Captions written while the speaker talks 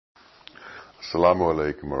Assalamu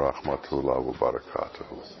alaikum wa rahmatullahi wa barakatuh.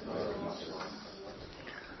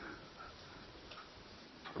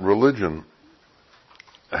 Religion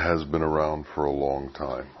has been around for a long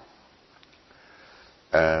time,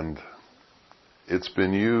 and it's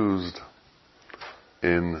been used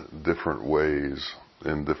in different ways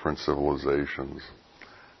in different civilizations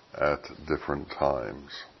at different times.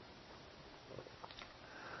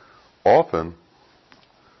 Often,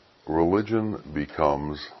 religion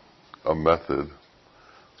becomes a method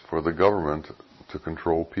for the government to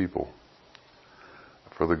control people,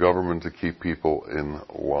 for the government to keep people in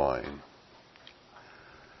line.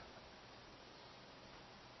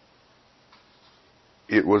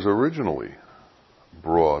 It was originally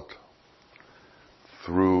brought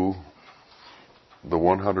through the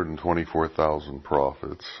 124,000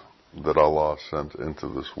 prophets that Allah sent into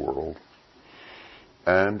this world,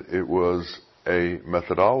 and it was a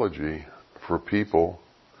methodology for people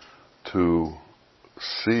to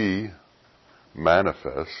see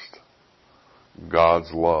manifest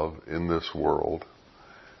God's love in this world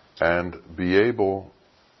and be able,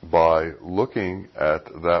 by looking at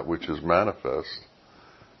that which is manifest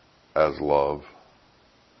as love,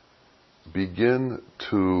 begin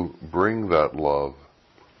to bring that love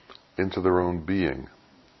into their own being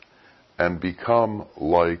and become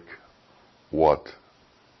like what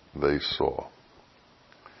they saw.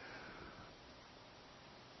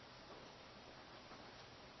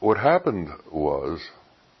 What happened was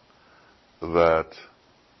that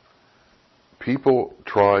people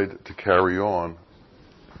tried to carry on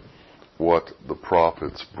what the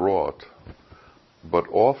prophets brought, but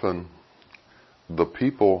often the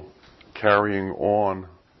people carrying on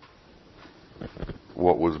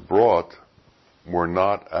what was brought were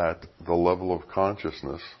not at the level of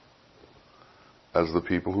consciousness as the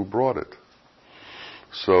people who brought it.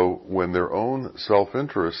 So when their own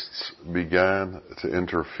self-interests began to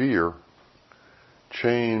interfere,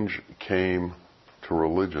 change came to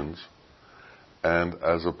religions, and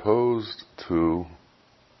as opposed to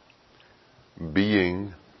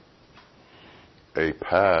being a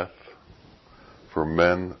path for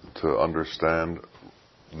men to understand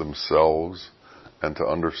themselves and to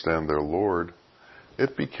understand their Lord,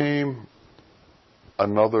 it became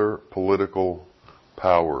another political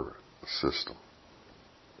power system.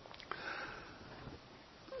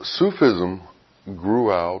 Sufism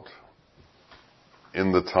grew out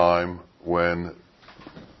in the time when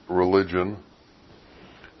religion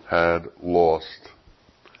had lost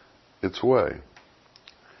its way,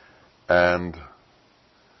 and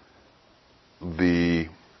the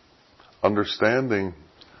understanding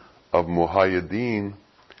of Muhayyadeen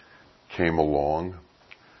came along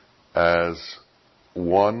as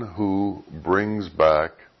one who brings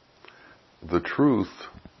back the truth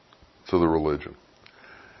to the religion.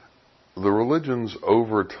 The religions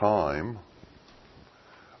over time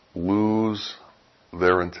lose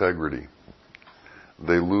their integrity.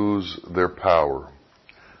 They lose their power.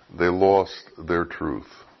 They lost their truth.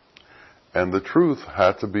 And the truth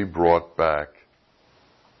had to be brought back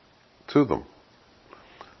to them.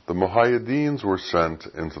 The Muhayyideens were sent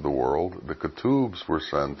into the world, the Kutubs were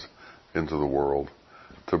sent into the world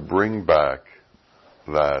to bring back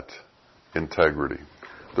that integrity.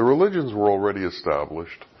 The religions were already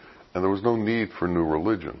established, and there was no need for new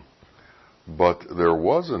religion. But there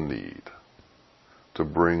was a need to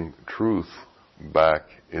bring truth back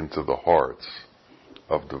into the hearts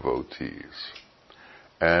of devotees.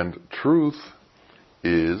 And truth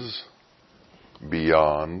is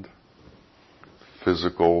beyond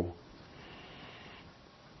physical,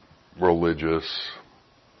 religious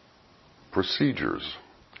procedures.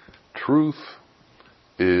 Truth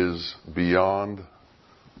is beyond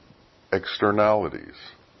externalities.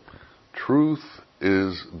 Truth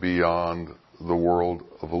is beyond the world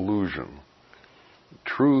of illusion.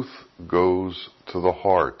 Truth goes to the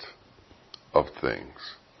heart of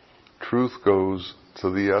things. Truth goes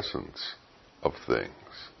to the essence of things.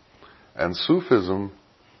 And Sufism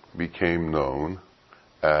became known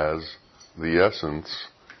as the essence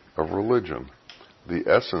of religion, the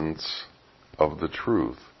essence of the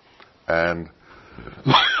truth. And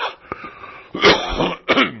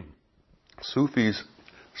Sufis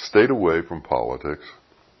stayed away from politics,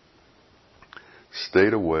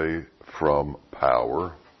 stayed away from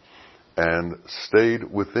power, and stayed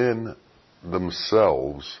within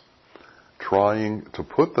themselves, trying to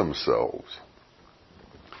put themselves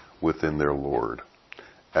within their Lord.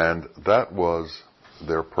 And that was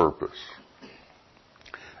their purpose.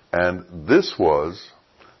 And this was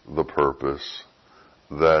the purpose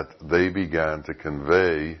that they began to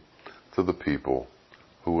convey to the people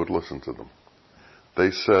who would listen to them.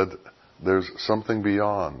 They said, there's something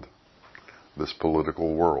beyond this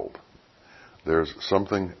political world. There's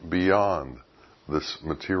something beyond this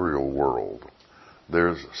material world.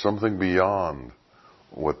 There's something beyond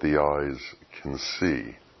what the eyes can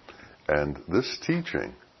see. And this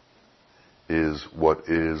teaching is what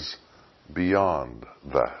is beyond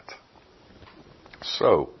that.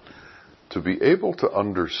 So, to be able to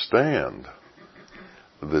understand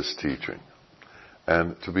this teaching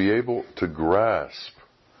and to be able to grasp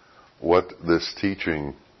what this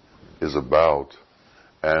teaching is about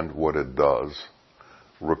and what it does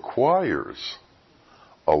requires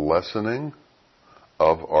a lessening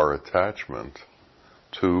of our attachment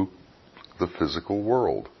to the physical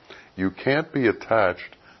world. You can't be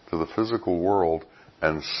attached to the physical world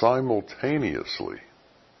and simultaneously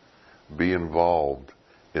be involved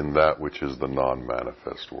in that which is the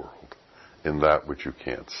non-manifest world, in that which you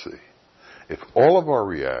can't see. If all of our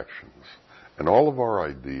reactions and all of our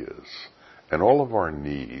ideas and all of our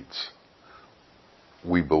needs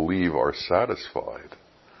we believe are satisfied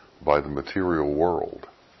by the material world,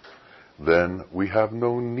 then we have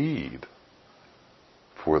no need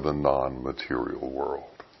for the non-material world.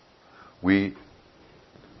 We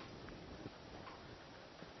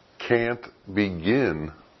can't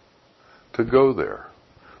begin to go there.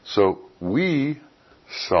 So we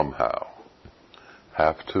somehow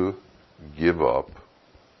have to give up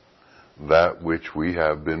that which we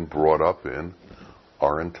have been brought up in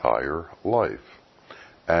our entire life.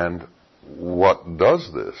 And what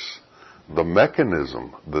does this, the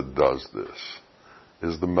mechanism that does this,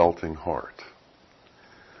 is the melting heart.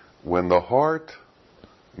 When the heart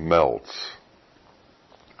melts,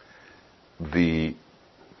 the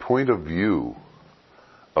point of view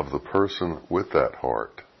of the person with that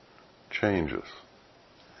heart changes.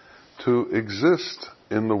 To exist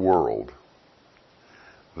in the world,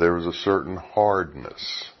 there is a certain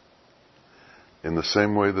hardness. In the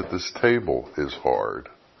same way that this table is hard,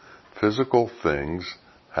 physical things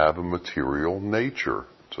have a material nature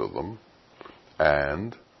to them,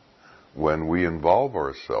 and when we involve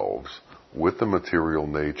ourselves with the material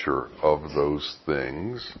nature of those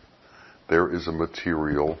things, there is a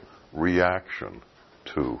material reaction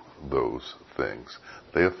to those things.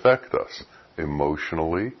 They affect us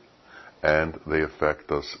emotionally, and they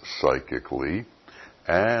affect us psychically,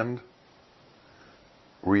 and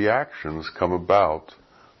reactions come about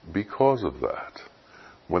because of that.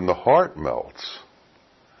 When the heart melts,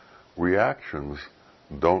 reactions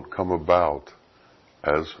don't come about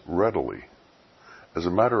as readily. As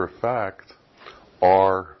a matter of fact,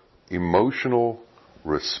 our emotional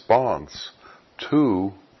response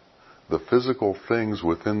to the physical things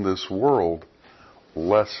within this world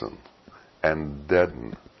lessen and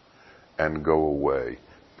deaden and go away,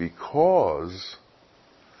 because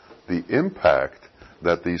the impact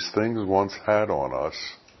that these things once had on us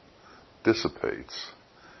dissipates.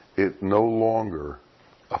 It no longer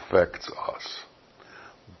affects us.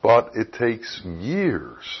 But it takes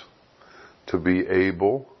years to be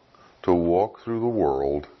able to walk through the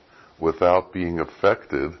world without being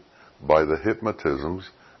affected by the hypnotisms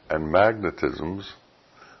and magnetisms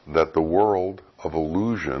that the world of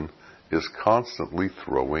illusion is constantly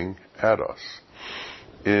throwing at us.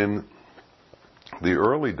 In the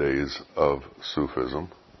early days of Sufism,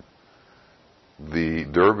 the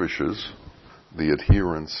dervishes, the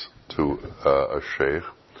adherents to a sheikh,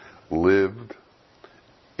 lived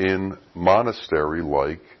in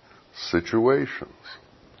monastery-like situations.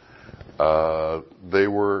 They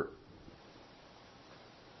were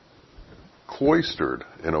cloistered,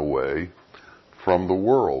 in a way, from the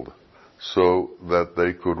world so that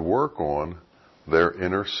they could work on their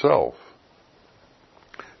inner self.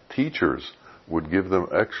 Teachers would give them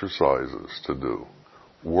exercises to do,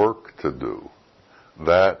 work to do,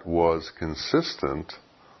 that was consistent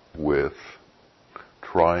with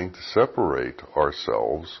trying to separate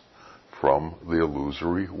ourselves from the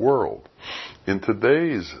illusory world. In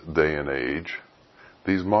today's day and age,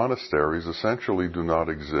 these monasteries essentially do not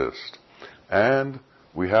exist. And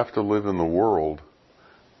we have to live in the world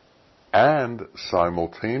and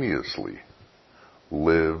simultaneously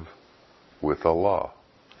live with Allah.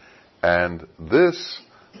 And this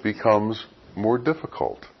becomes more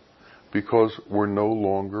difficult because we're no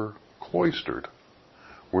longer cloistered.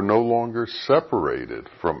 We're no longer separated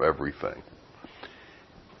from everything.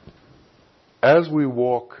 As we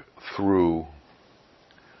walk through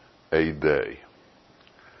a day,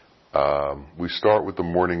 we start with the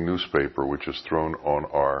morning newspaper, which is thrown on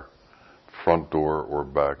our front door or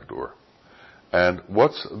back door. And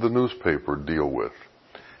what's the newspaper deal with?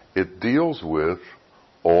 It deals with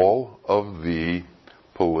all of the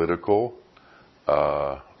political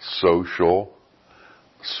social,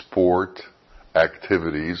 sport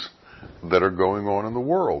activities that are going on in the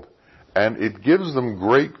world. And it gives them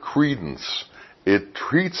great credence. It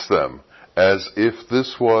treats them as if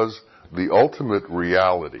this was the ultimate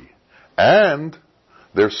reality. And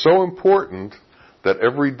they're so important that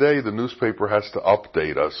every day the newspaper has to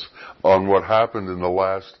update us on what happened in the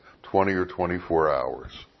last 20 or 24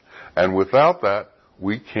 hours. And without that,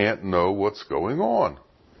 we can't know what's going on.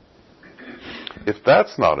 If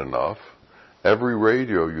that's not enough, every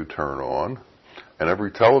radio you turn on and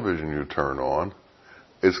every television you turn on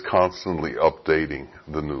is constantly updating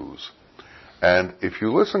the news. And if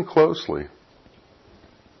you listen closely,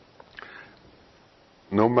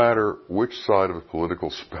 no matter which side of the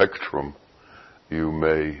political spectrum you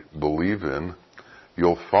may believe in,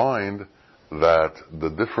 you'll find that the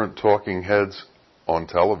different talking heads on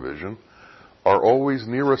television are always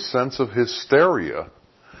near a sense of hysteria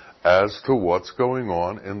as to what's going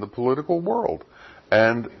on in the political world.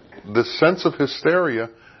 And the sense of hysteria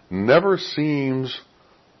never seems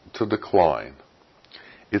to decline.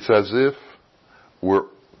 It's as if we're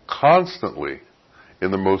constantly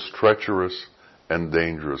in the most treacherous and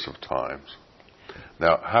dangerous of times.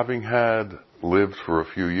 Now, having lived for a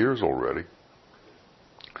few years already,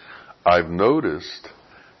 I've noticed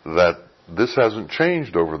that this hasn't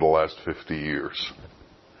changed over the last 50 years.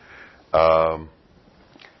 And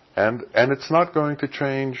it's not going to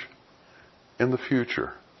change in the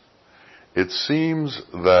future. It seems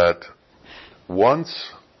that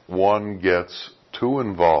once one gets too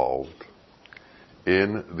involved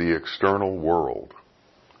in the external world,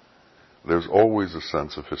 there's always a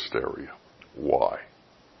sense of hysteria. Why?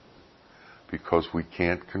 Because we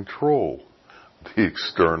can't control the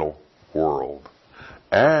external world.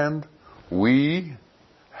 And we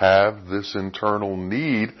have this internal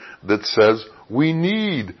need that says we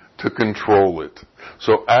need to control it.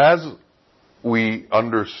 So as we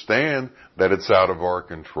understand that it's out of our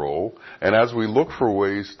control, and as we look for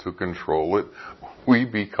ways to control it, we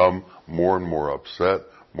become more and more upset,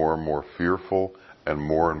 more and more fearful, and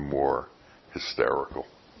more hysterical.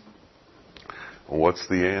 What's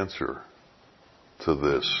the answer to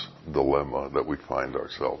this dilemma that we find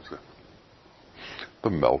ourselves in? The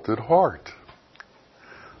melted heart.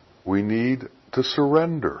 We need to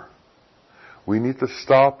surrender. We need to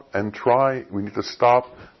stop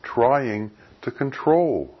trying to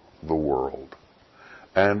control the world.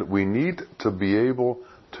 And we need to be able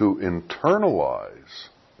to internalize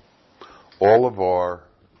all of our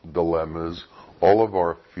dilemmas, all of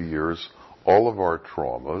our fears, all of our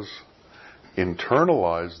traumas,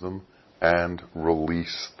 internalize them and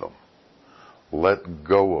release them. Let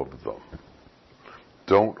go of them.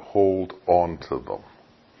 Don't hold on to them.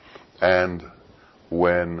 And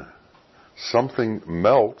when something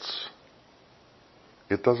melts,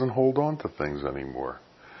 it doesn't hold on to things anymore.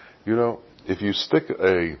 You know, if you stick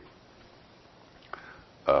a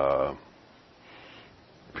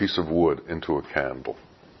piece of wood into a candle,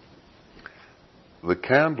 the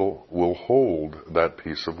candle will hold that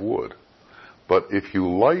piece of wood. But if you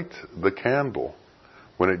light the candle,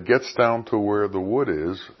 when it gets down to where the wood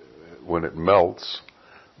is, when it melts,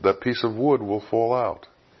 that piece of wood will fall out.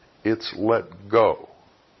 It's let go.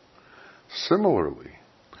 Similarly,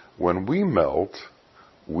 when we melt,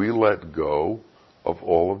 we let go of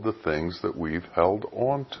all of the things that we've held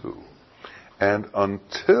on to. And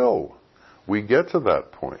until we get to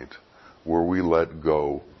that point where we let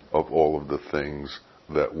go of all of the things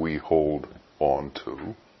that we hold on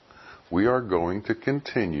to, we are going to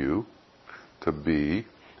continue to be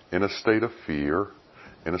in a state of fear,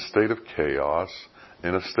 in a state of chaos,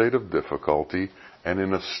 in a state of difficulty, and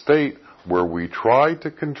in a state where we try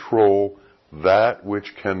to control that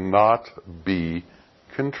which cannot be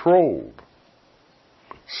controlled.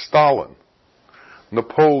 Stalin,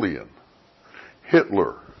 Napoleon,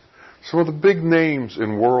 Hitler, some of the big names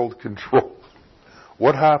in world control.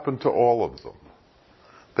 What happened to all of them?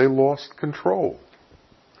 They lost control.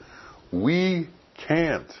 We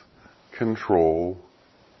can't control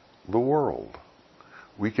the world.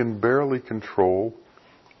 We can barely control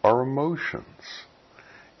our emotions.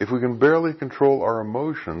 If we can barely control our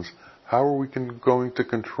emotions, how are we going to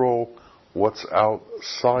control what's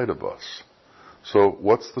outside of us? So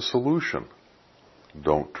what's the solution?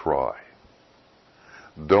 Don't try.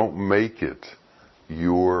 Don't make it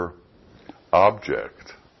your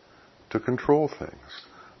object to control things.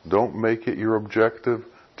 Don't make it your objective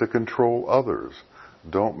to control others.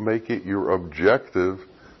 Don't make it your objective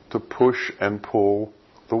to push and pull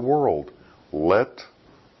the world. Let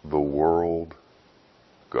the world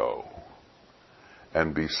go.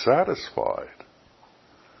 And be satisfied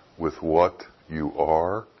with what you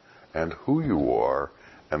are and who you are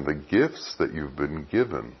and the gifts that you've been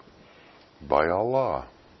given by Allah.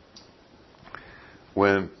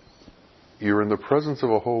 When you're in the presence of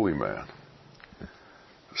a holy man,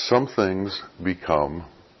 some things become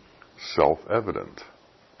self-evident.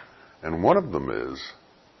 And one of them is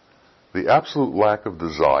the absolute lack of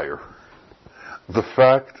desire. The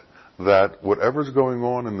fact that whatever's going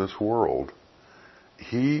on in this world,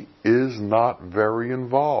 he is not very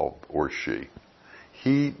involved, or she.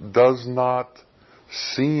 He does not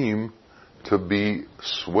seem to be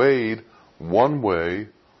swayed one way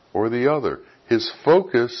or the other. His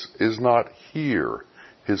focus is not here.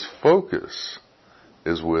 His focus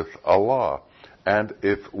is with Allah. And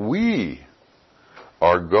if we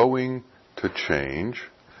are going to change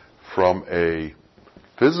from a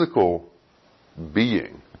physical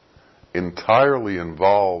being entirely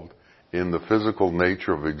involved in the physical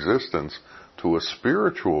nature of existence to a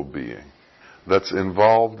spiritual being that's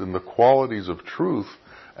involved in the qualities of truth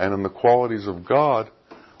and in the qualities of God,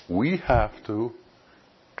 we have to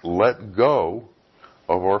let go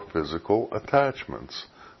of our physical attachments.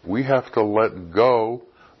 We have to let go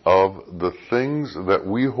of the things that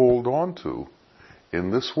we hold on to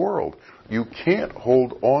in this world. You can't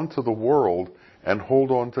hold on to the world and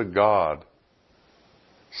hold on to God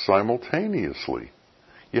simultaneously.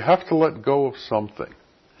 You have to let go of something.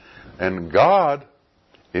 And God,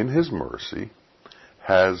 in His mercy,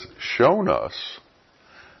 has shown us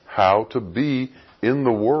how to be in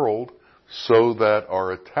the world so that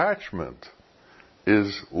our attachment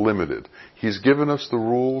is limited. He's given us the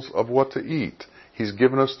rules of what to eat. He's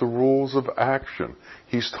given us the rules of action.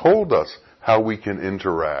 He's told us how we can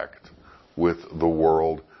interact with the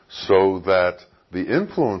world so that the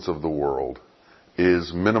influence of the world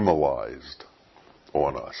is minimalized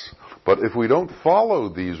on us. But if we don't follow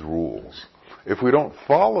these rules, if we don't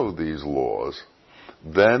follow these laws,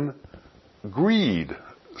 then greed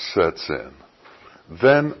sets in.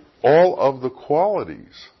 Then all of the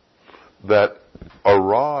qualities that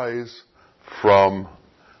arise from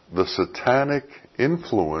the satanic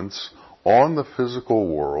influence on the physical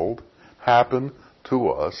world happen to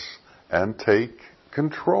us and take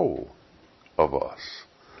control of us.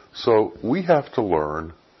 So we have to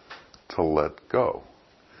learn to let go.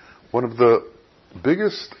 One of the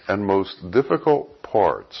biggest and most difficult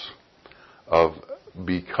parts of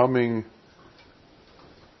becoming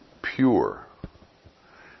pure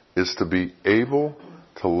is to be able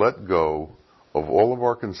to let go of all of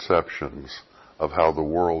our conceptions of how the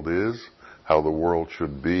world is, how the world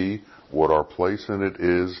should be, what our place in it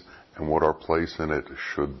is, and what our place in it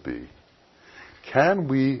should be. Can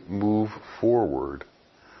we move forward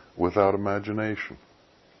without imagination?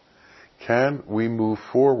 Can we move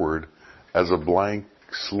forward as a blank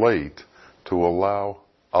slate to allow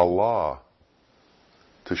Allah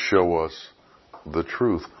to show us the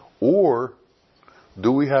truth? Or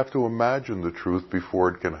do we have to imagine the truth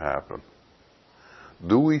before it can happen?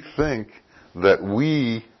 Do we think that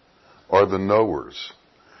we are the knowers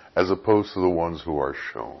as opposed to the ones who are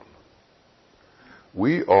shown?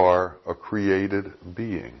 We are a created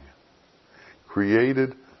being,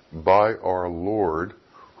 created by our Lord,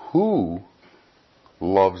 who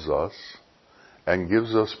loves us and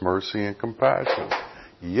gives us mercy and compassion.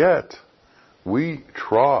 Yet, we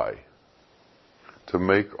try to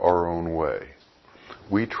make our own way.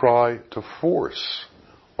 We try to force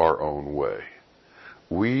our own way.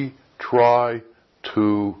 We try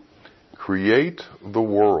to create the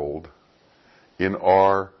world in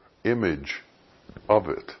our image of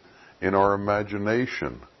it, in our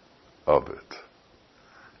imagination of it.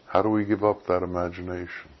 How do we give up that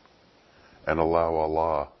imagination and allow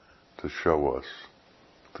Allah to show us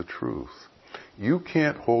the truth? You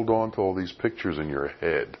can't hold on to all these pictures in your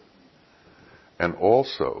head and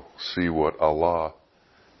also see what Allah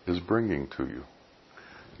is bringing to you.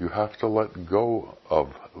 You have to let go of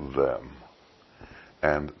them.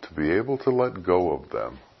 And to be able to let go of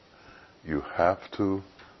them, you have to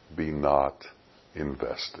be not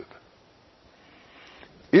invested.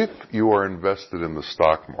 If you are invested in the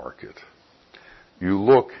stock market, you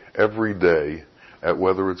look every day at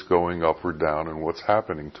whether it's going up or down and what's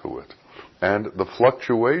happening to it. And the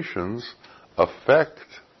fluctuations affect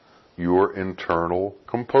your internal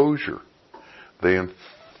composure. They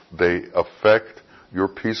affect your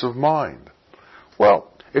peace of mind.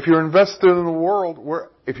 Well, if you're invested in the world,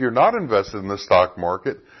 if you're not invested in the stock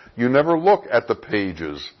market, you never look at the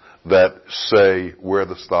pages that say where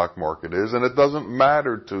the stock market is, and it doesn't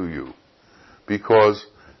matter to you because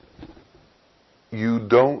you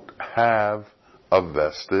don't have a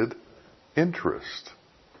vested interest.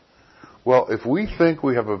 Well, if we think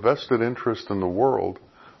we have a vested interest in the world,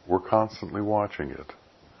 we're constantly watching it.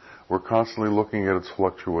 We're constantly looking at its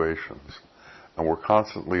fluctuations. And we're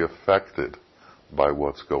constantly affected by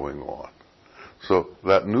what's going on. So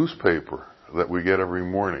that newspaper that we get every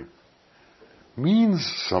morning means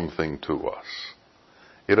something to us.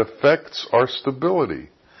 It affects our stability.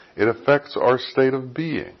 It affects our state of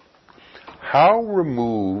being. How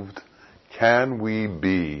removed can we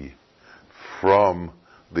be from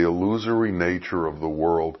the illusory nature of the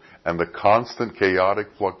world and the constant chaotic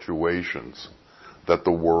fluctuations that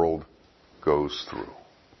the world goes through?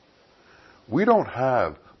 We don't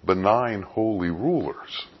have benign holy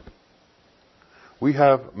rulers. We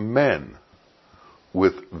have men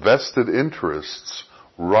with vested interests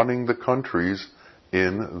running the countries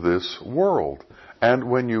in this world. And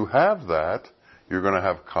when you have that, you're going to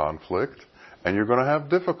have conflict and you're going to have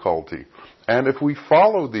difficulty. And if we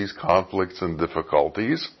follow these conflicts and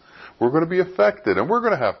difficulties, we're going to be affected and we're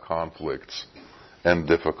going to have conflicts and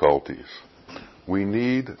difficulties. We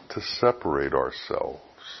need to separate ourselves.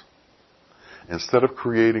 Instead of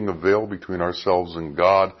creating a veil between ourselves and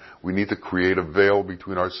God, we need to create a veil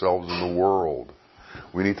between ourselves and the world.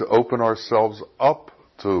 We need to open ourselves up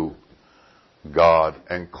to God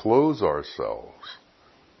and close ourselves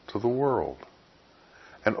to the world.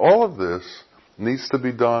 And all of this needs to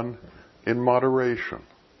be done in moderation.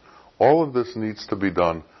 All of this needs to be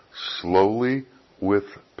done slowly with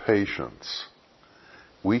patience.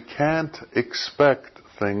 We can't expect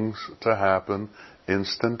things to happen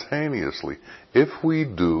instantaneously. If we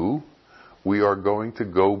do, we are going to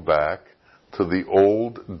go back to the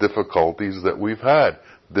old difficulties that we've had.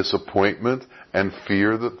 Disappointment and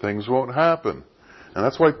fear that things won't happen. And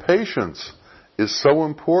that's why patience is so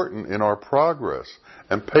important in our progress.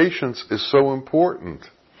 And patience is so important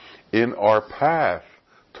in our path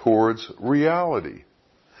towards reality.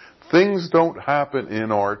 Things don't happen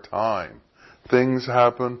in our time. Things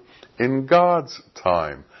happen in God's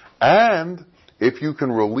time. And if you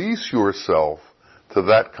can release yourself to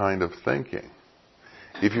that kind of thinking,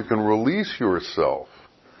 if you can release yourself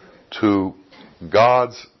to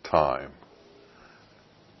God's time,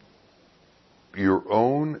 your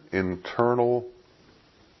own internal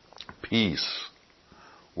peace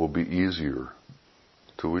will be easier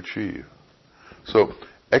to achieve. So,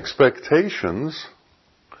 expectations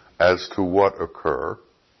as to what occur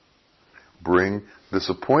bring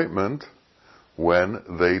disappointment when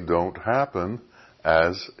they don't happen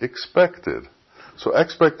as expected. So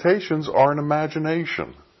expectations are an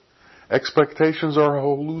imagination. Expectations are a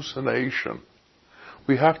hallucination.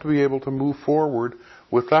 We have to be able to move forward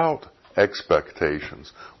without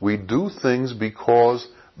expectations. We do things because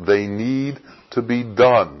they need to be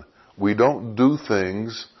done. We don't do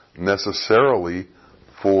things necessarily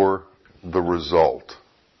for the result.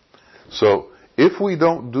 So, if we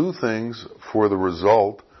don't do things for the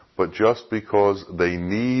result, but just because they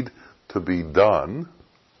need to be done,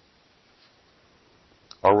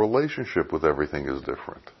 our relationship with everything is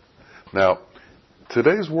different. Now,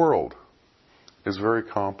 today's world is very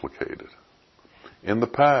complicated. In the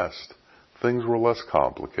past, things were less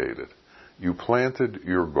complicated. You planted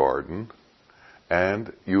your garden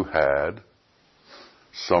and you had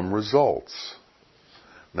some results.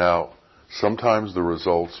 Now, sometimes the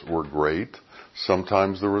results were great,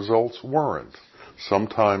 sometimes the results weren't.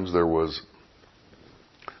 Sometimes there was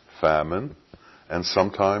famine, and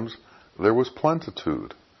sometimes there was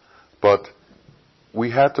plenitude. But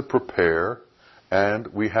we had to prepare, and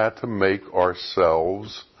we had to make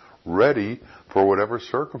ourselves ready for whatever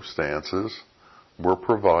circumstances were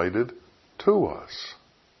provided to us.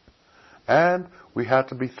 And we had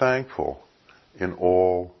to be thankful in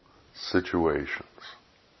all situations.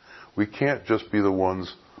 We can't just be the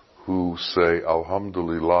ones who say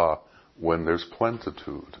Alhamdulillah when there's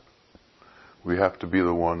plenitude. We have to be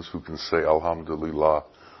the ones who can say Alhamdulillah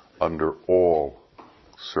under all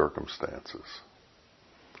circumstances.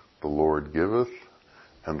 The Lord giveth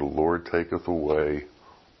and the Lord taketh away.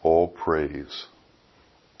 All praise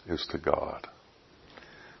is to God.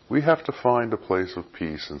 We have to find a place of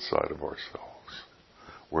peace inside of ourselves.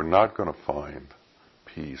 We're not going to find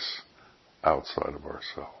peace outside of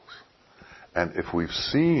ourselves. And if we've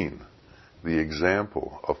seen the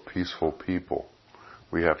example of peaceful people,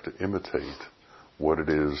 we have to imitate what it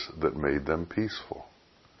is that made them peaceful.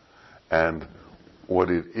 And what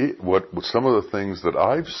some of the things that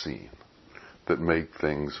I've seen that make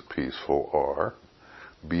things peaceful are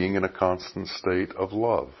being in a constant state of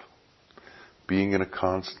love, being in a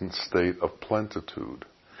constant state of plenitude,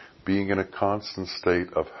 being in a constant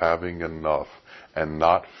state of having enough and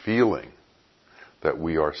not feeling that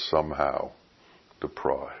we are somehow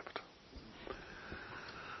deprived.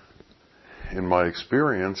 in my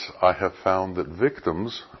experience, I have found that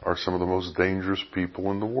victims are some of the most dangerous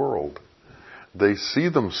people in the world. They see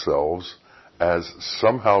themselves as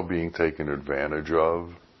somehow being taken advantage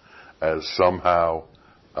of, as somehow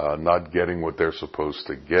not getting what they're supposed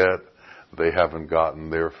to get. They haven't gotten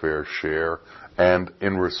their fair share. And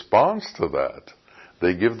in response to that,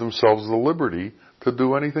 they give themselves the liberty to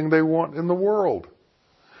do anything they want in the world.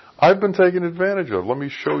 I've been taken advantage of. Let me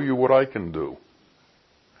show you what I can do.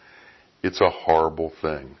 It's a horrible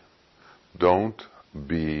thing. Don't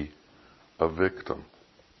be a victim.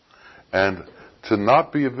 And to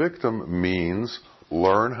not be a victim means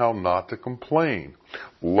learn how not to complain.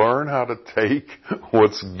 Learn how to take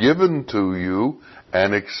what's given to you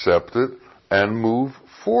and accept it and move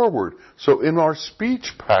forward. So in our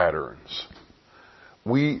speech patterns,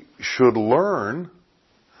 we should learn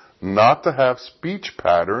not to have speech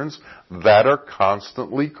patterns that are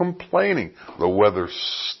constantly complaining. The weather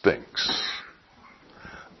stinks.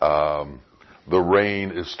 The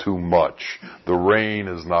rain is too much. The rain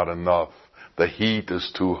is not enough. The heat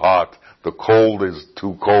is too hot. The cold is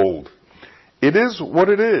too cold. It is what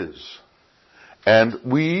it is. And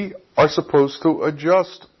we are supposed to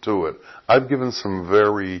adjust to it. I've given some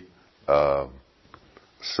very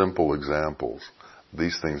simple examples.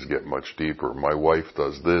 These things get much deeper. My wife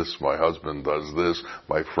does this. My husband does this.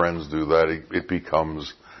 My friends do that. It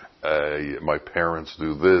becomes, my parents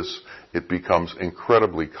do this. It becomes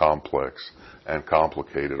incredibly complex and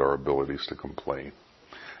complicated, our abilities to complain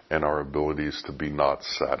and our abilities to be not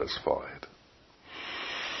satisfied.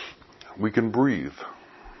 We can breathe.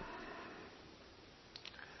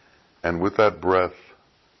 And with that breath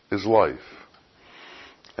is life.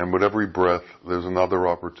 And with every breath, there's another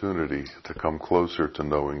opportunity to come closer to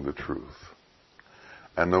knowing the truth.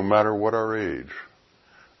 And no matter what our age,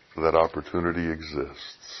 that opportunity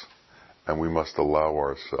exists. And we must allow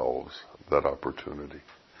ourselves that opportunity.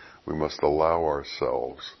 We must allow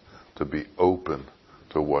ourselves to be open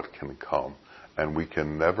to what can come. And we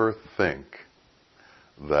can never think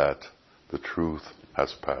that the truth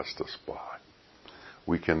has passed us by.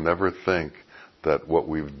 We can never think that what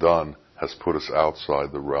we've done has put us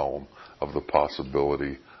outside the realm of the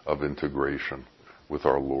possibility of integration with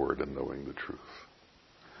our Lord and knowing the truth.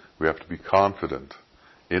 We have to be confident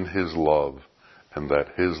in His love and that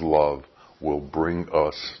His love will bring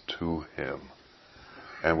us to Him.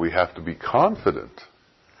 And we have to be confident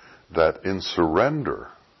that in surrender,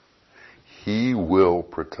 He will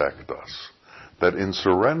protect us. That in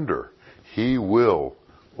surrender, He will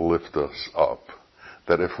lift us up.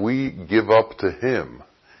 That if we give up to Him,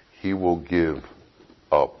 He will give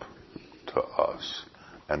up to us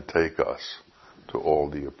and take us to all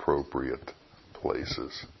the appropriate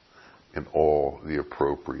places in all the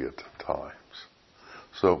appropriate times.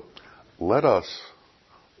 So let us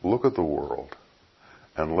look at the world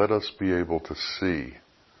and let us be able to see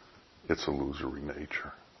its illusory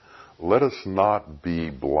nature. Let us not be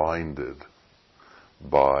blinded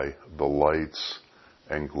by the lights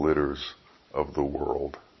and glitters of the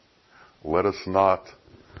world. Let us not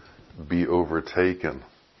be overtaken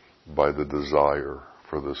by the desire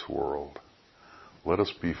for this world. Let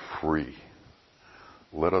us be free.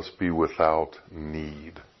 Let us be without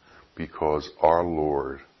need, because our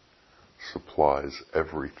Lord supplies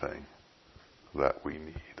everything that we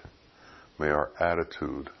need. May our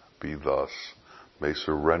attitude be thus. May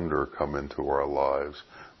surrender come into our lives.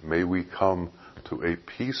 May we come to a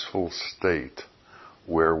peaceful state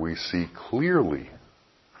where we see clearly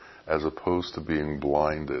as opposed to being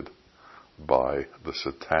blinded by the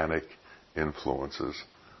satanic influences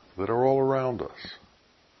that are all around us.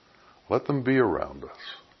 Let them be around us,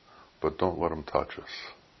 but don't let them touch us.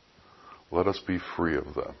 Let us be free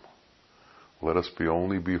of them. Let us be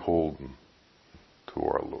only beholden to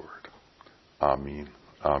our Lord. Ameen.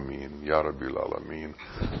 Ameen. Ya Rabbil Alameen.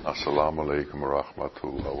 Assalamu alaikum wa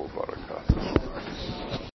rahmatullahi wa barakatuh.